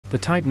The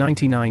Type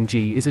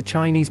 99G is a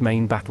Chinese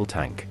main battle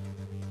tank.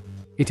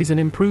 It is an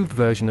improved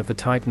version of the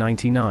Type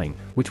 99,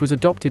 which was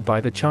adopted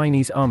by the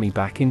Chinese Army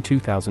back in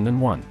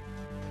 2001.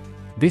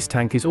 This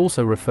tank is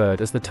also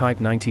referred as the Type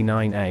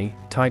 99A,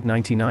 Type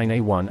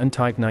 99A1 and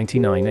Type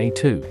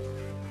 99A2.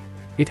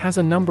 It has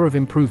a number of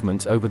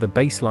improvements over the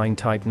baseline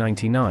Type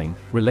 99,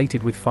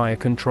 related with fire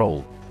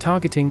control,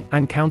 targeting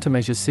and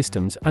countermeasures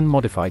systems and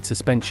modified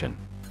suspension.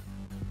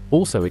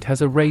 Also, it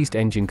has a raised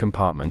engine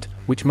compartment,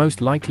 which most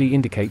likely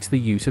indicates the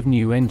use of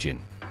new engine.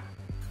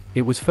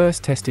 It was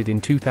first tested in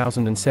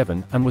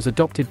 2007 and was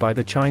adopted by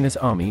the China's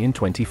Army in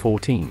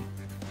 2014.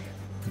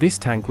 This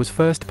tank was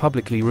first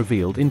publicly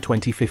revealed in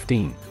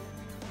 2015.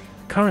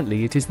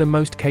 Currently it is the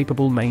most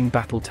capable main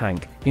battle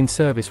tank, in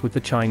service with the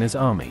China's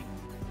Army.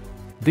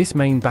 This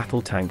main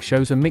battle tank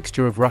shows a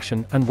mixture of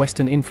Russian and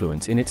Western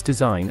influence in its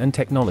design and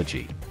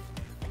technology.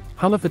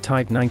 Hull of the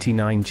Type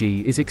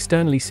 99G is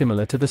externally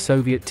similar to the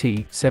Soviet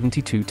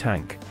T-72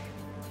 tank.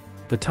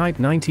 The Type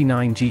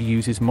 99G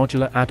uses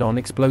modular add-on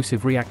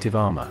explosive reactive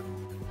armor.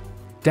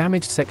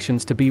 Damaged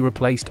sections to be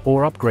replaced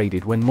or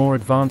upgraded when more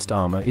advanced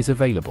armor is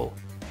available.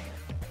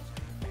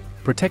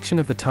 Protection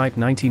of the Type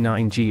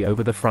 99G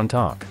over the front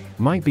arc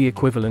might be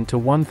equivalent to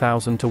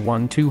 1000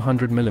 to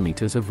 200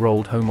 mm of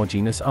rolled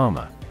homogeneous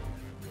armor.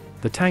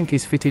 The tank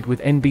is fitted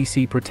with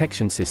NBC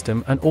protection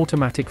system and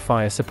automatic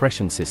fire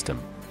suppression system.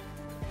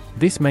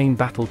 This main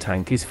battle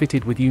tank is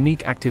fitted with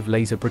unique active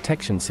laser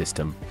protection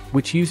system,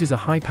 which uses a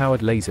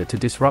high-powered laser to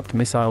disrupt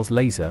missiles'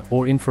 laser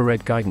or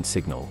infrared guidance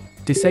signal,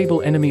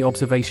 disable enemy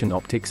observation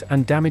optics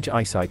and damage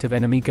eyesight of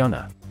enemy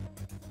gunner.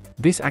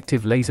 This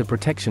active laser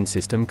protection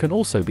system can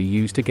also be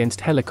used against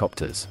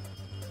helicopters.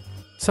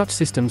 Such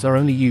systems are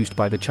only used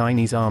by the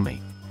Chinese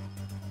Army.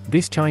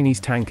 This Chinese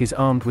tank is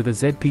armed with a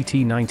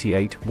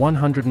ZPT-98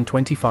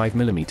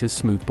 125mm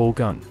smoothbore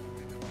gun.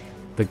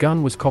 The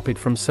gun was copied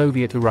from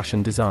Soviet or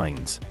Russian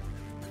designs.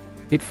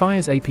 It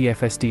fires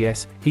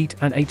APFSDS, heat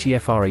and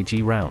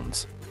HEFRAG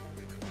rounds.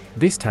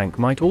 This tank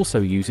might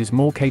also uses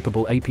more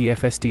capable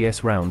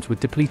APFSDS rounds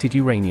with depleted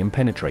uranium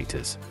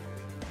penetrators.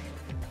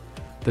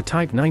 The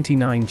Type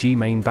 99G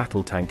main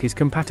battle tank is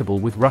compatible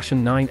with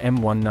Russian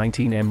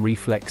 9M119M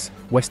Reflex,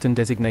 Western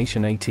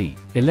designation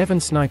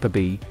AT-11 Sniper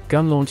B,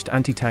 gun-launched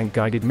anti-tank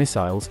guided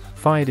missiles,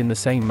 fired in the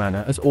same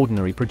manner as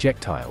ordinary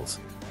projectiles.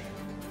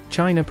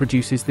 China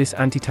produces this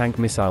anti-tank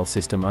missile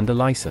system under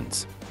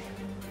license.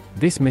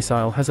 This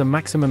missile has a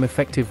maximum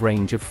effective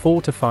range of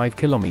 4 to 5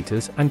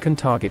 kilometers and can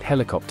target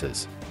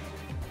helicopters.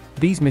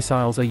 These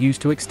missiles are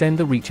used to extend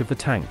the reach of the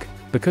tank,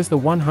 because the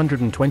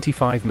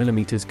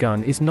 125mm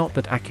gun is not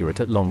that accurate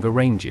at longer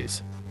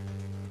ranges.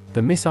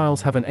 The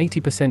missiles have an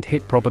 80%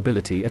 hit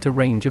probability at a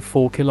range of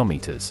 4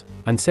 kilometers,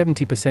 and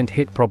 70%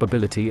 hit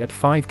probability at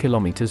 5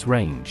 kilometers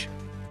range.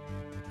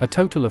 A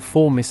total of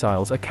 4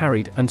 missiles are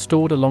carried and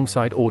stored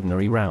alongside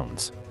ordinary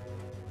rounds.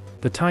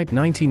 The Type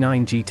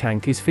 99G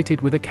tank is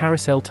fitted with a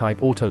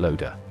carousel-type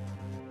autoloader.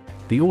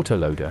 The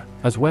autoloader,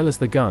 as well as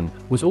the gun,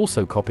 was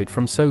also copied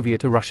from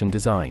Soviet or Russian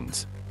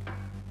designs.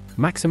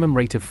 Maximum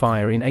rate of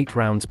fire in 8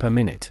 rounds per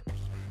minute.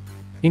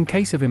 In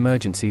case of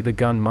emergency, the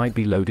gun might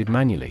be loaded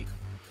manually,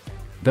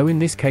 though in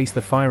this case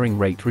the firing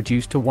rate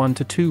reduced to 1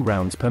 to 2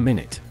 rounds per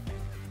minute.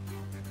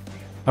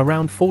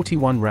 Around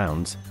 41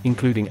 rounds,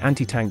 including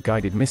anti-tank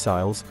guided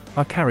missiles,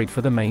 are carried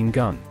for the main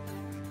gun.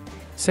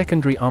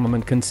 Secondary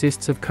armament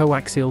consists of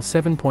coaxial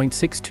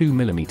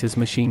 7.62mm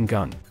machine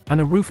gun,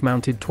 and a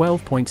roof-mounted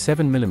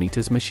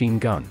 12.7mm machine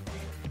gun.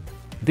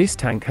 This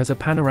tank has a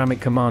panoramic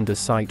commander's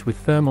sight with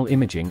thermal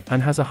imaging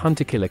and has a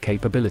hunter-killer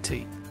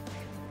capability.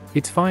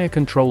 Its fire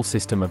control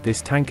system of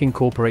this tank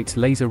incorporates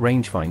laser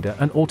rangefinder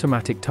and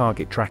automatic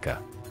target tracker.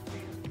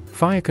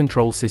 Fire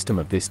control system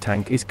of this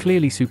tank is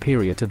clearly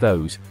superior to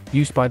those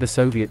used by the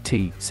Soviet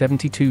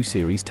T-72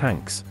 series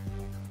tanks.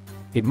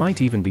 It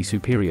might even be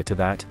superior to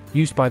that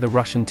used by the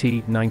Russian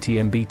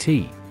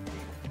T-90MBT.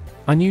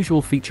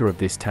 Unusual feature of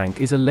this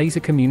tank is a laser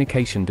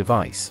communication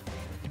device.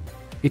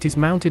 It is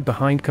mounted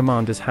behind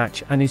commander's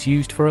hatch and is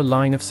used for a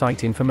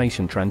line-of-sight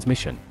information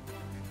transmission.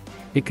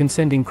 It can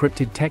send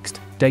encrypted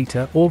text,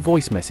 data, or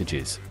voice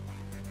messages.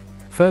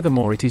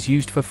 Furthermore, it is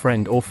used for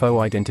friend or foe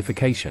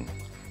identification.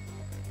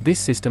 This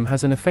system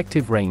has an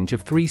effective range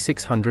of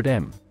 3600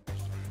 m.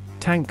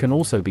 Tank can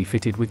also be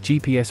fitted with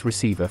GPS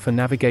receiver for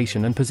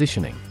navigation and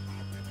positioning.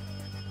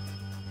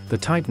 The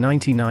Type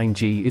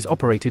 99G is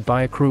operated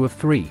by a crew of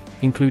 3,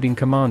 including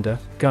commander,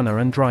 gunner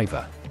and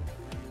driver.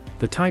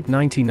 The Type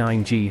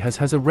 99G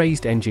has a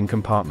raised engine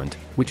compartment,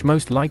 which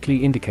most likely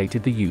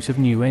indicated the use of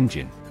new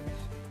engine.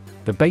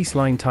 The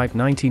baseline Type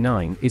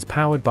 99 is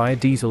powered by a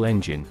diesel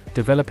engine,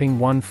 developing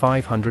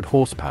 500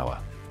 horsepower.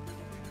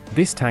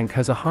 This tank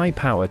has a high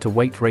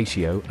power-to-weight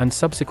ratio and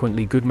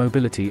subsequently good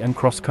mobility and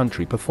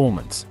cross-country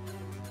performance.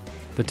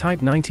 The Type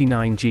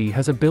 99G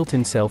has a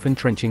built-in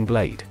self-entrenching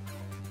blade.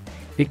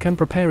 It can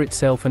prepare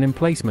itself an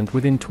emplacement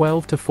within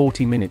 12 to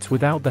 40 minutes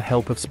without the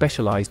help of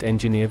specialized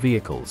engineer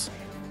vehicles.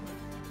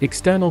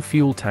 External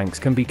fuel tanks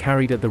can be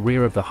carried at the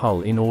rear of the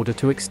hull in order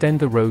to extend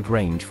the road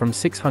range from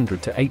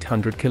 600 to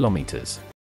 800 kilometers.